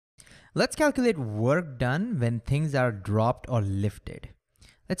Let's calculate work done when things are dropped or lifted.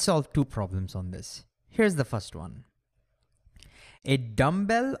 Let's solve two problems on this. Here's the first one. A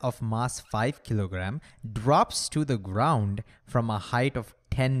dumbbell of mass 5 kg drops to the ground from a height of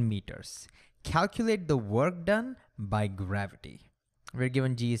 10 meters. Calculate the work done by gravity. We're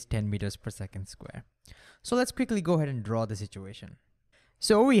given g is 10 meters per second square. So let's quickly go ahead and draw the situation.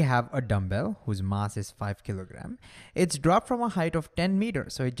 So we have a dumbbell whose mass is 5 kg. It's dropped from a height of 10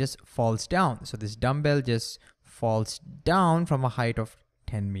 meters, so it just falls down. So this dumbbell just falls down from a height of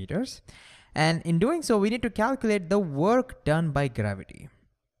 10 meters. And in doing so, we need to calculate the work done by gravity.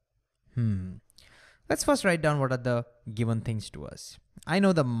 Let's first write down what are the given things to us. I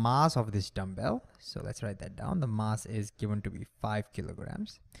know the mass of this dumbbell, so let's write that down. The mass is given to be 5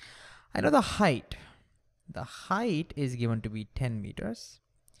 kilograms. I know the height. The height is given to be 10 meters.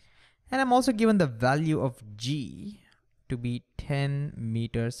 And I'm also given the value of g to be 10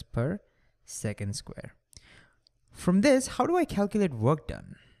 meters per second square. From this, how do I calculate work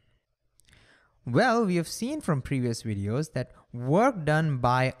done? Well, we have seen from previous videos that work done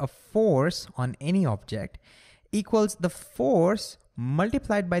by a force on any object equals the force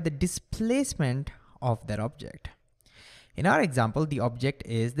multiplied by the displacement of that object. In our example, the object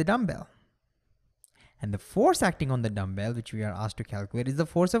is the dumbbell. And the force acting on the dumbbell, which we are asked to calculate, is the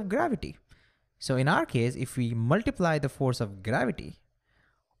force of gravity. So in our case, if we multiply the force of gravity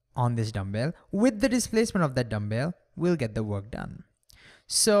on this dumbbell with the displacement of that dumbbell, we'll get the work done.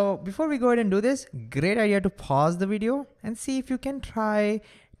 So before we go ahead and do this, great idea to pause the video and see if you can try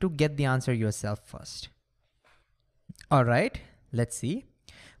to get the answer yourself first. All right, let's see.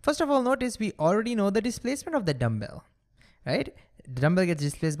 First of all, notice we already know the displacement of the dumbbell, right? The dumbbell gets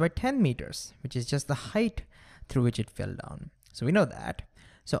displaced by 10 meters, which is just the height through which it fell down. So we know that.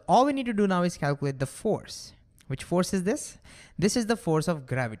 So all we need to do now is calculate the force. Which force is this? This is the force of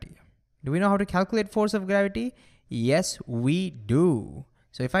gravity. Do we know how to calculate force of gravity? Yes, we do.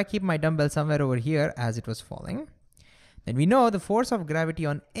 So if I keep my dumbbell somewhere over here as it was falling, then we know the force of gravity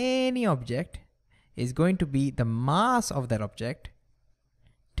on any object is going to be the mass of that object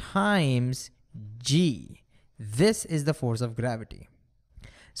times g. This is the force of gravity.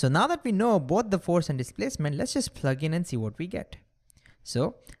 So now that we know both the force and displacement, let's just plug in and see what we get.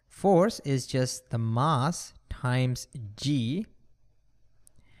 So force is just the mass times g,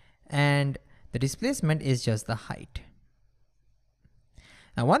 and the displacement is just the height.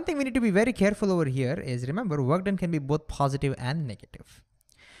 Now, one thing we need to be very careful over here is, remember, work done can be both positive and negative.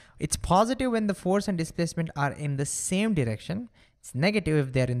 It's positive when the force and displacement are in the same direction. It's negative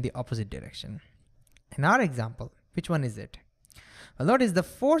if they're in the opposite direction. In our example, which one is it? Well, notice the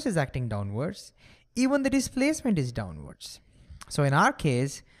force is acting downwards. Even the displacement is downwards. So in our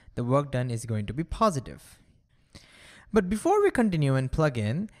case, the work done is going to be positive. But before we continue and plug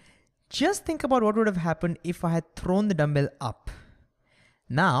in, just think about what would have happened if I had thrown the dumbbell up.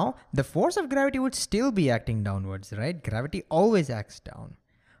 Now, the force of gravity would still be acting downwards, right? Gravity always acts down.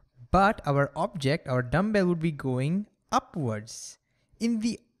 But our object, our dumbbell, would be going upwards in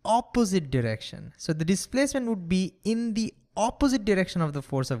the opposite direction. So the displacement would be in the opposite direction of the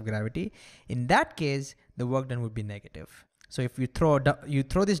force of gravity. In that case, the work done would be negative. So if you throw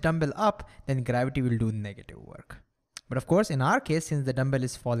this dumbbell up, then gravity will do negative work. But of course, in our case, since the dumbbell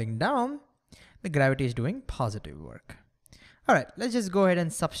is falling down, the gravity is doing positive work. All right, let's just go ahead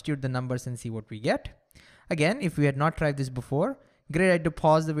and substitute the numbers and see what we get. Again, if we had not tried this before, great idea to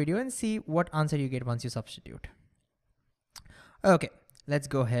pause the video and see what answer you get once you substitute. Okay, let's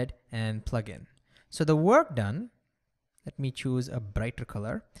go ahead and plug in. So the work done, let me choose a brighter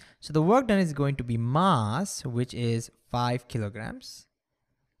color. So the work done is going to be mass, which is 5 kilograms,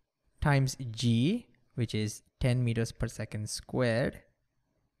 times g, which is 10 meters per second squared.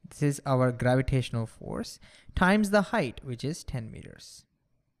 This is our gravitational force, times the height, which is 10 meters.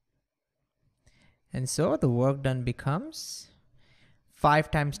 And so the work done becomes 5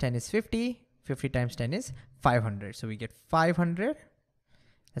 times 10 is 50, 50 times 10 is 500. So we get 500.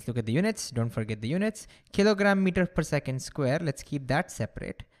 Let's look at the units. Don't forget the units. Kilogram meter per second square. Let's keep that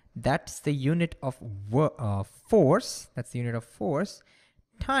separate. That's the unit of force. That's the unit of force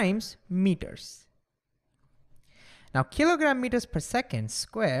times meters. Now, kilogram meters per second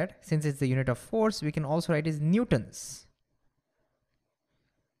squared, since it's the unit of force, we can also write as newtons.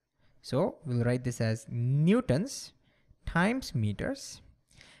 So we'll write this as newtons times meters.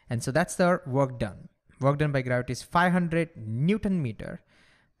 And so that's the work done. Work done by gravity is 500 Newton meter.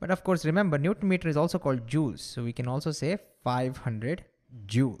 But of course, remember, Newton meter is also called joules. So we can also say 500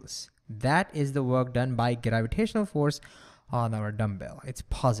 joules. That is the work done by gravitational force on our dumbbell. It's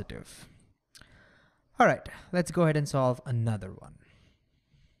positive. All right, let's go ahead and solve another one.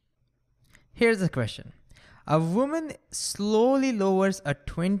 Here's the question. A woman slowly lowers a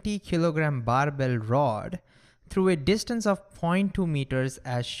 20 kilogram barbell rod through a distance of 0.2 meters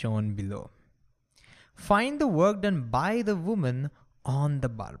as shown below. Find the work done by the woman on the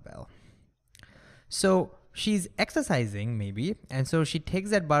barbell. So she's exercising maybe, and so she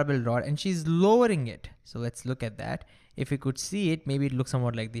takes that barbell rod and she's lowering it. So let's look at that. If you could see it, maybe it looks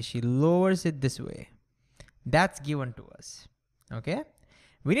somewhat like this. She lowers it this way. That's given to us, okay?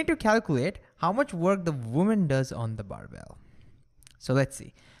 We need to calculate how much work the woman does on the barbell. So let's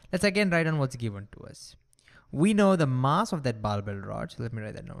see. Let's again write down what's given to us. We know the mass of that barbell rod. So let me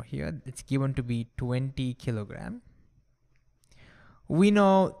write that over here. It's given to be 20 kilogram. We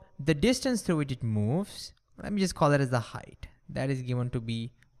know the distance through which it moves. Let me just call that as the height. That is given to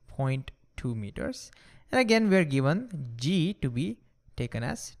be 0.2 meters. And again, we're given G to be taken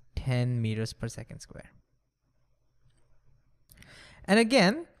as 10 meters per second square. And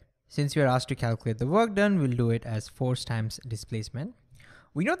again, since we are asked to calculate the work done, we'll do it as force times displacement.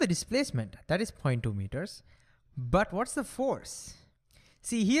 We know the displacement, that is 0.2 meters. But what's the force?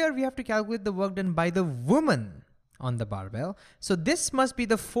 See, here we have to calculate the work done by the woman on the barbell. So this must be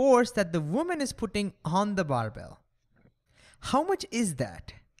the force that the woman is putting on the barbell. How much is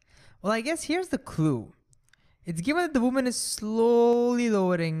that? Well, I guess here's the clue. It's given that the woman is slowly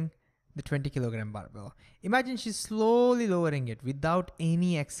lowering the 20 kilogram barbell. Imagine she's slowly lowering it without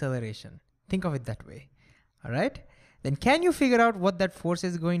any acceleration. Think of it that way, all right? Then can you figure out what that force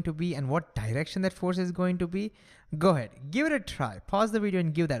is going to be and what direction that force is going to be? Go ahead, give it a try. Pause the video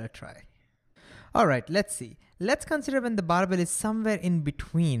and give that a try. All right, let's see. Let's consider when the barbell is somewhere in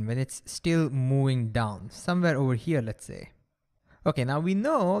between, when it's still moving down, somewhere over here, let's say. Okay, now we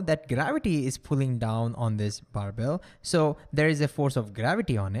know that gravity is pulling down on this barbell. So there is a force of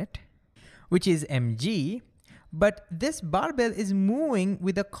gravity on it, which is mg, but this barbell is moving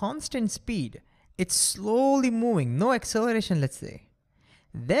with a constant speed. It's slowly moving, no acceleration, let's say.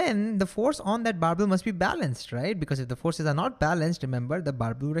 Then the force on that barbell must be balanced, right? Because if the forces are not balanced, remember, the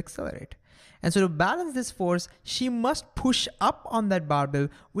barbell would accelerate. And so to balance this force, she must push up on that barbell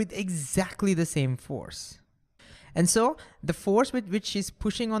with exactly the same force. And so the force with which she's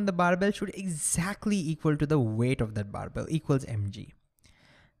pushing on the barbell should exactly equal to the weight of that barbell, equals mg.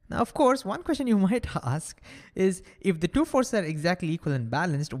 Now, of course, one question you might ask is, if the two forces are exactly equal and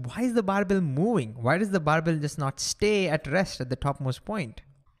balanced, why is the barbell moving? Why does the barbell just not stay at rest at the topmost point?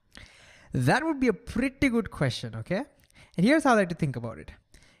 That would be a pretty good question, okay? And here's how I like to think about it.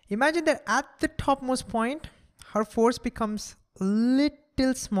 Imagine that at the topmost point, her force becomes a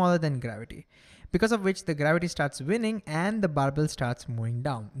little smaller than gravity, because of which the gravity starts winning and the barbell starts moving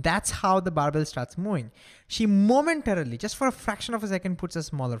down. That's how the barbell starts moving. She momentarily, just for a fraction of a second, puts a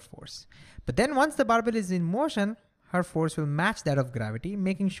smaller force. But then once the barbell is in motion, her force will match that of gravity,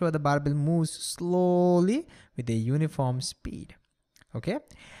 making sure the barbell moves slowly with a uniform speed. Okay?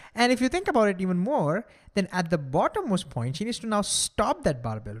 And if you think about it even more, then at the bottommost point, she needs to now stop that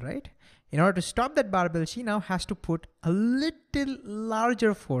barbell, right? In order to stop that barbell, she now has to put a little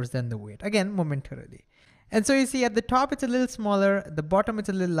larger force than the weight, again, momentarily. And so you see at the top, it's a little smaller, at the bottom, it's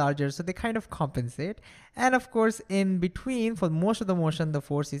a little larger, so they kind of compensate. And of course, in between, for most of the motion, the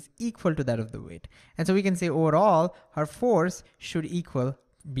force is equal to that of the weight. And so we can say overall, her force should be equal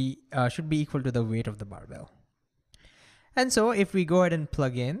to the weight of the barbell. And so if we go ahead and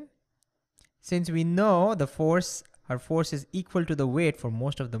plug in, since we know the force, her force is equal to the weight for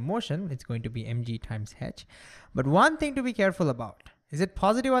most of the motion, it's going to be mg times h. But one thing to be careful about, is it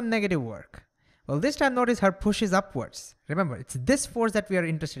positive or negative work? Well, this time notice her push is upwards. Remember, it's this force that we are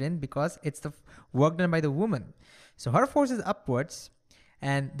interested in because it's the work done by the woman. So her force is upwards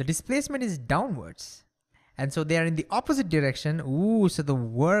and the displacement is downwards. And so they are in the opposite direction. Ooh, so the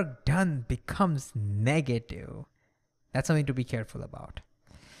work done becomes negative. That's something to be careful about.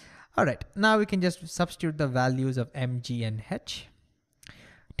 All right, now we can just substitute the values of mg and h.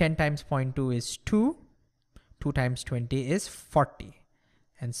 10 times 0.2 is 2. 2 times 20 is 40.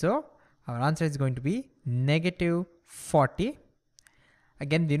 And so our answer is going to be negative 40.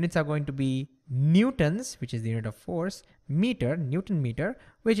 Again, the units are going to be newtons, which is the unit of force, meter, Newton meter,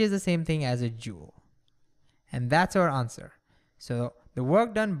 which is the same thing as a joule. And that's our answer. So the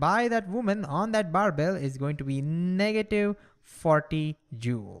work done by that woman on that barbell is going to be negative 40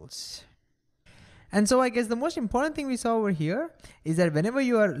 joules. And so I guess the most important thing we saw over here is that whenever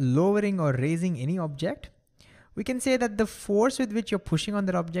you are lowering or raising any object, we can say that the force with which you're pushing on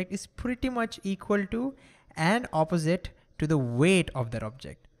that object is pretty much equal to and opposite to the weight of that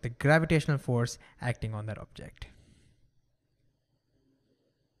object, the gravitational force acting on that object.